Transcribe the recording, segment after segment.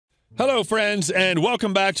Hello, friends, and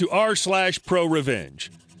welcome back to r/ProRevenge.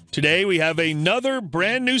 Today, we have another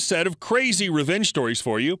brand new set of crazy revenge stories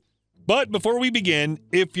for you. But before we begin,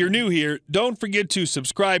 if you're new here, don't forget to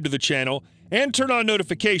subscribe to the channel and turn on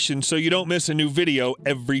notifications so you don't miss a new video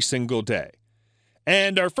every single day.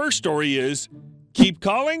 And our first story is, keep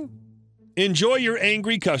calling? Enjoy your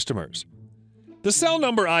angry customers. The cell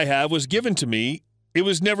number I have was given to me. It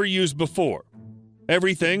was never used before.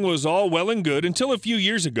 Everything was all well and good until a few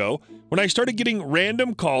years ago when I started getting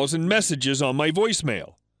random calls and messages on my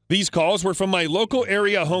voicemail. These calls were from my local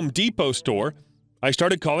area Home Depot store. I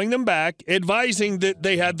started calling them back, advising that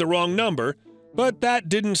they had the wrong number, but that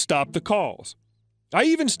didn't stop the calls. I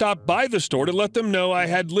even stopped by the store to let them know I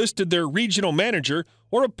had listed their regional manager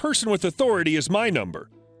or a person with authority as my number.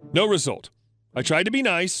 No result. I tried to be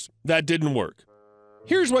nice. That didn't work.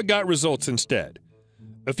 Here's what got results instead.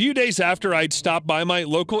 A few days after I'd stopped by my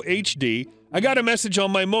local HD, I got a message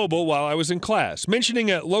on my mobile while I was in class,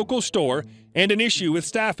 mentioning a local store and an issue with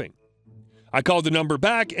staffing. I called the number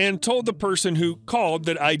back and told the person who called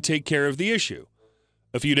that I'd take care of the issue.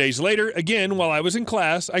 A few days later, again while I was in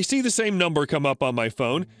class, I see the same number come up on my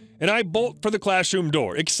phone, and I bolt for the classroom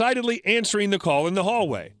door, excitedly answering the call in the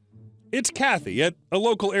hallway. It's Kathy at a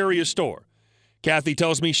local area store. Kathy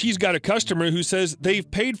tells me she's got a customer who says they've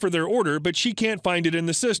paid for their order, but she can't find it in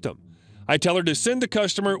the system. I tell her to send the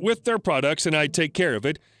customer with their products and I'd take care of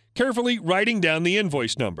it, carefully writing down the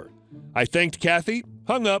invoice number. I thanked Kathy,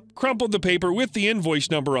 hung up, crumpled the paper with the invoice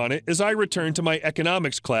number on it as I returned to my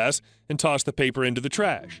economics class and tossed the paper into the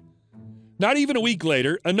trash. Not even a week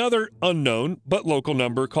later, another unknown but local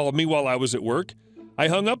number called me while I was at work. I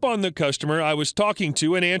hung up on the customer I was talking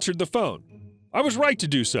to and answered the phone. I was right to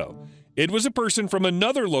do so. It was a person from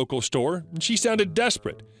another local store, and she sounded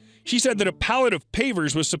desperate. She said that a pallet of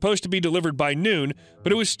pavers was supposed to be delivered by noon,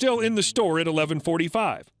 but it was still in the store at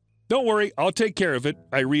 11:45. Don't worry, I'll take care of it,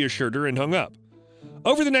 I reassured her and hung up.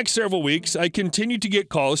 Over the next several weeks, I continued to get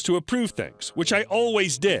calls to approve things, which I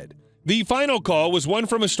always did. The final call was one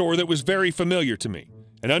from a store that was very familiar to me,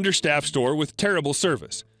 an understaffed store with terrible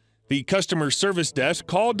service. The customer service desk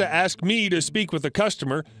called to ask me to speak with the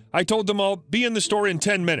customer. I told them I'll be in the store in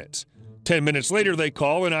 10 minutes. 10 minutes later, they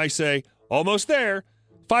call and I say, almost there.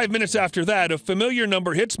 5 minutes after that, a familiar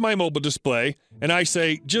number hits my mobile display and I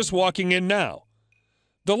say, just walking in now.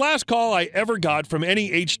 The last call I ever got from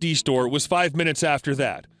any HD store was 5 minutes after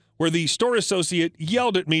that, where the store associate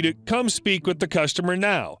yelled at me to come speak with the customer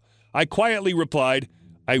now. I quietly replied,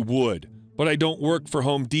 I would, but I don't work for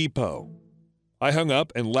Home Depot. I hung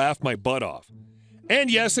up and laughed my butt off. And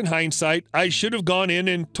yes, in hindsight, I should have gone in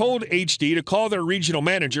and told HD to call their regional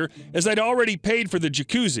manager, as I'd already paid for the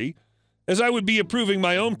jacuzzi, as I would be approving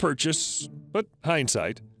my own purchase, but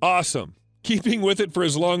hindsight. Awesome. Keeping with it for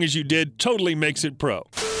as long as you did totally makes it pro.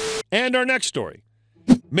 And our next story.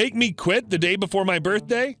 Make me quit the day before my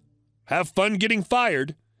birthday? Have fun getting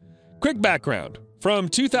fired. Quick background. From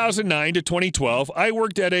 2009 to 2012, I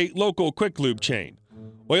worked at a local quick lube chain.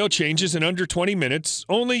 Oil changes in under 20 minutes,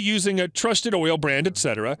 only using a trusted oil brand,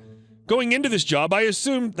 etc. Going into this job, I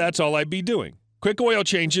assumed that's all I'd be doing. Quick oil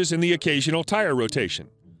changes and the occasional tire rotation.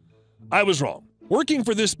 I was wrong. Working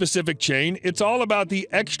for this specific chain, it's all about the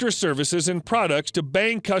extra services and products to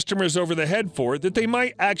bang customers over the head for that they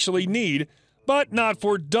might actually need, but not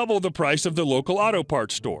for double the price of the local auto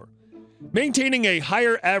parts store. Maintaining a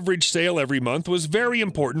higher average sale every month was very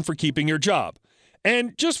important for keeping your job.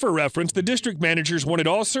 And just for reference, the district managers wanted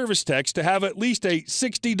all service techs to have at least a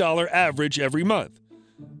 $60 average every month.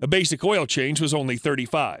 A basic oil change was only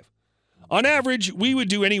 $35. On average, we would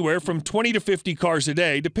do anywhere from 20 to 50 cars a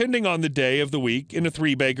day, depending on the day of the week, in a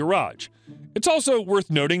 3-bay garage. It's also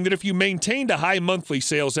worth noting that if you maintained a high monthly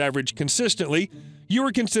sales average consistently, you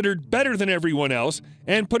were considered better than everyone else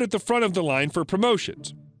and put at the front of the line for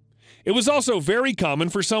promotions. It was also very common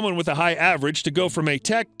for someone with a high average to go from a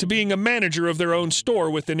tech to being a manager of their own store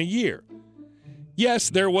within a year. Yes,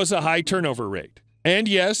 there was a high turnover rate. And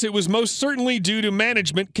yes, it was most certainly due to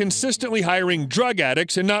management consistently hiring drug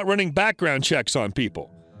addicts and not running background checks on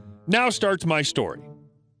people. Now starts my story.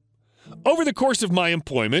 Over the course of my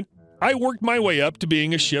employment, I worked my way up to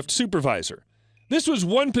being a shift supervisor. This was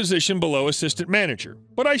one position below assistant manager,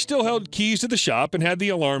 but I still held keys to the shop and had the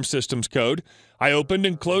alarm systems code. I opened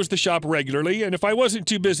and closed the shop regularly, and if I wasn't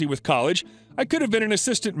too busy with college, I could have been an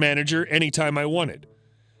assistant manager anytime I wanted.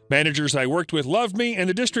 Managers I worked with loved me, and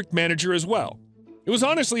the district manager as well. It was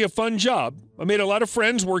honestly a fun job. I made a lot of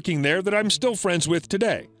friends working there that I'm still friends with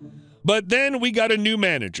today. But then we got a new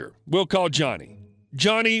manager. We'll call Johnny.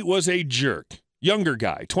 Johnny was a jerk. Younger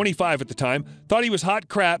guy, 25 at the time, thought he was hot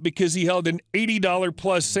crap because he held an $80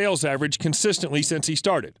 plus sales average consistently since he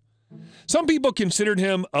started. Some people considered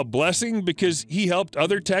him a blessing because he helped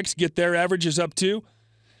other techs get their averages up too.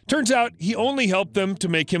 Turns out he only helped them to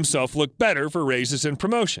make himself look better for raises and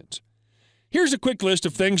promotions. Here's a quick list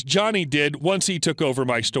of things Johnny did once he took over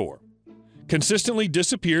my store. Consistently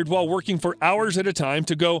disappeared while working for hours at a time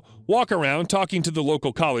to go walk around talking to the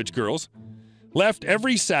local college girls. Left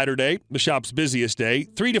every Saturday, the shop's busiest day,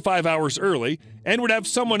 3 to 5 hours early, and would have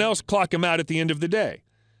someone else clock him out at the end of the day.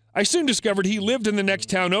 I soon discovered he lived in the next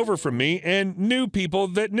town over from me and knew people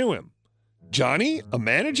that knew him. Johnny, a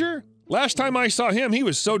manager? Last time I saw him, he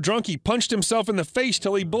was so drunk he punched himself in the face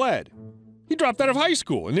till he bled. He dropped out of high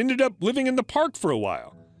school and ended up living in the park for a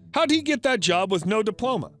while. How'd he get that job with no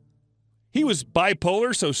diploma? He was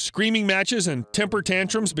bipolar, so screaming matches and temper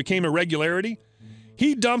tantrums became a regularity.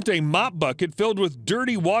 He dumped a mop bucket filled with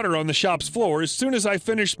dirty water on the shop's floor as soon as I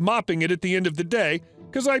finished mopping it at the end of the day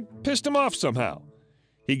because I pissed him off somehow.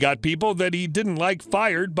 He got people that he didn't like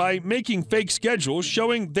fired by making fake schedules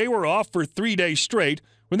showing they were off for 3 days straight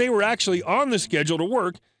when they were actually on the schedule to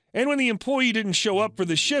work, and when the employee didn't show up for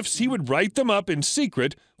the shifts, he would write them up in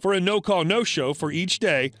secret for a no-call, no-show for each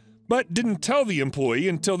day, but didn't tell the employee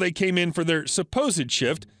until they came in for their supposed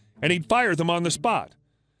shift, and he'd fire them on the spot.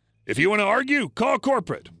 If you want to argue, call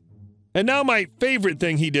corporate. And now my favorite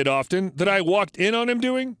thing he did often that I walked in on him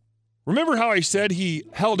doing? Remember how I said he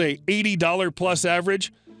held a $80 plus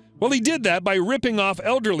average? Well, he did that by ripping off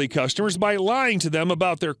elderly customers by lying to them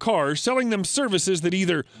about their cars, selling them services that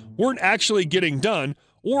either weren't actually getting done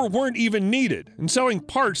or weren't even needed, and selling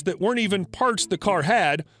parts that weren't even parts the car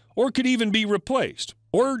had or could even be replaced,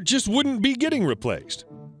 or just wouldn't be getting replaced.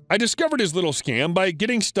 I discovered his little scam by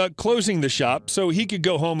getting stuck closing the shop so he could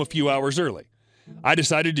go home a few hours early. I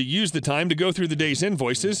decided to use the time to go through the day's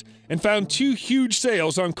invoices and found 2 huge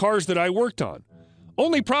sales on cars that I worked on.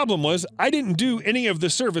 Only problem was I didn't do any of the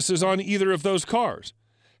services on either of those cars.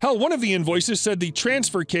 Hell, one of the invoices said the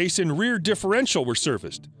transfer case and rear differential were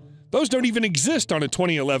serviced. Those don't even exist on a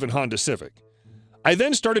 2011 Honda Civic. I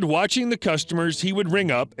then started watching the customers he would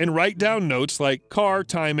ring up and write down notes like car,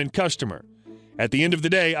 time, and customer. At the end of the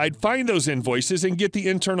day, I'd find those invoices and get the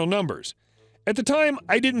internal numbers. At the time,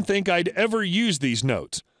 I didn't think I'd ever use these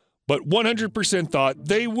notes, but 100% thought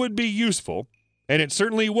they would be useful, and it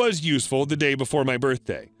certainly was useful the day before my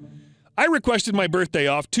birthday. I requested my birthday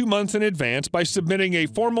off 2 months in advance by submitting a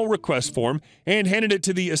formal request form and handed it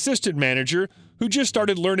to the assistant manager who just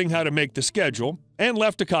started learning how to make the schedule and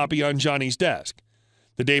left a copy on Johnny's desk.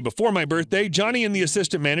 The day before my birthday, Johnny and the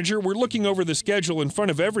assistant manager were looking over the schedule in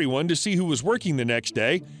front of everyone to see who was working the next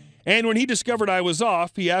day, and when he discovered I was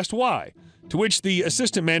off, he asked why, to which the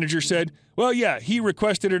assistant manager said, "Well, yeah, he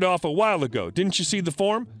requested it off a while ago. Didn't you see the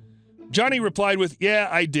form?" Johnny replied with, "Yeah,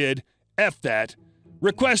 I did. F that.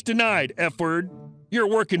 Request denied, F-word. You're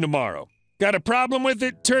working tomorrow. Got a problem with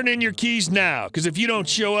it? Turn in your keys now, because if you don't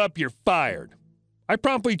show up, you're fired." I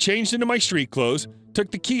promptly changed into my street clothes,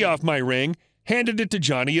 took the key off my ring, handed it to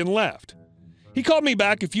Johnny, and left. He called me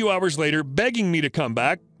back a few hours later, begging me to come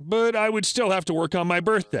back, but I would still have to work on my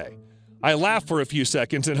birthday. I laughed for a few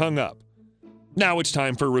seconds and hung up. Now it's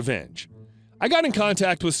time for revenge. I got in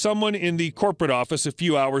contact with someone in the corporate office a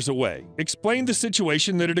few hours away, explained the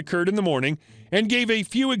situation that had occurred in the morning, and gave a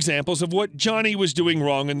few examples of what Johnny was doing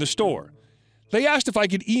wrong in the store. They asked if I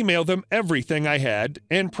could email them everything I had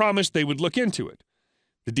and promised they would look into it.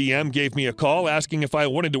 The DM gave me a call asking if I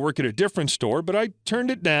wanted to work at a different store, but I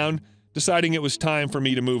turned it down, deciding it was time for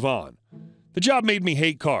me to move on. The job made me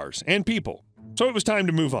hate cars and people, so it was time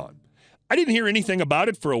to move on. I didn't hear anything about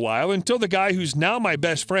it for a while until the guy who's now my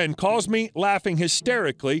best friend calls me laughing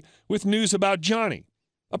hysterically with news about Johnny.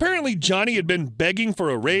 Apparently, Johnny had been begging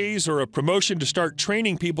for a raise or a promotion to start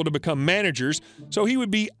training people to become managers so he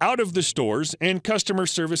would be out of the stores and customer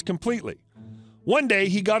service completely. One day,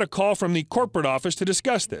 he got a call from the corporate office to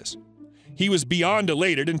discuss this. He was beyond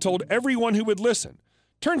elated and told everyone who would listen.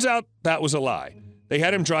 Turns out that was a lie. They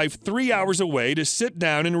had him drive 3 hours away to sit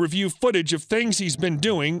down and review footage of things he's been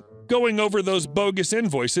doing, going over those bogus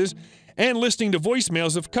invoices, and listening to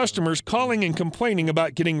voicemails of customers calling and complaining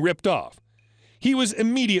about getting ripped off. He was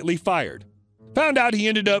immediately fired. Found out he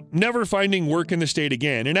ended up never finding work in the state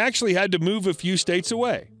again and actually had to move a few states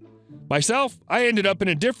away. Myself, I ended up in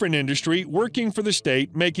a different industry, working for the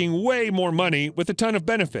state, making way more money with a ton of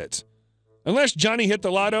benefits. Unless Johnny hit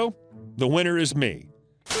the lotto, the winner is me.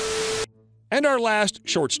 And our last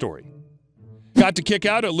short story. Got to kick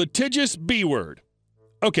out a litigious B-word.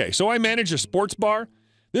 Okay, so I manage a sports bar.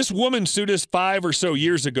 This woman sued us 5 or so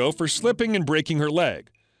years ago for slipping and breaking her leg.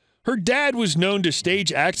 Her dad was known to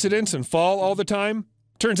stage accidents and fall all the time.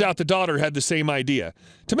 Turns out the daughter had the same idea.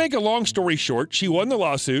 To make a long story short, she won the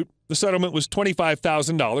lawsuit. The settlement was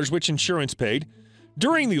 $25,000, which insurance paid.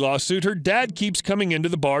 During the lawsuit, her dad keeps coming into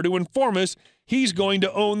the bar to inform us he's going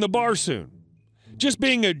to own the bar soon. Just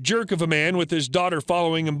being a jerk of a man with his daughter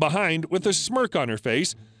following him behind with a smirk on her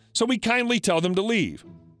face, so we kindly tell them to leave.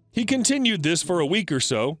 He continued this for a week or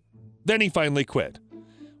so, then he finally quit.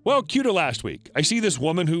 Well, cue to last week. I see this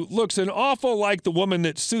woman who looks an awful like the woman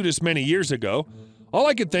that sued us many years ago. All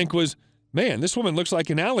I could think was, man, this woman looks like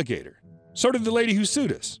an alligator. So did the lady who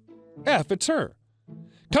sued us. It's her.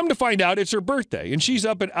 Come to find out, it's her birthday, and she's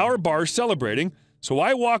up at our bar celebrating, so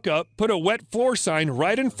I walk up, put a wet floor sign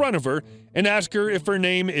right in front of her, and ask her if her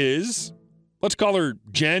name is... Let's call her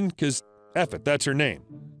Jen, because that's her name.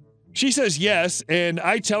 She says yes, and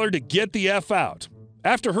I tell her to get the F out.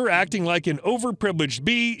 After her acting like an overprivileged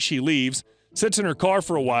bee, she leaves, sits in her car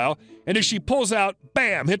for a while, and as she pulls out,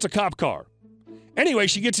 bam, hits a cop car. Anyway,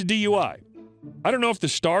 she gets a DUI. I don't know if the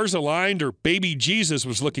stars aligned or baby Jesus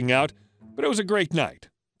was looking out, but it was a great night,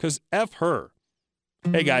 because F her.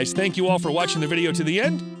 Hey guys, thank you all for watching the video to the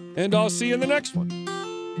end, and I'll see you in the next one.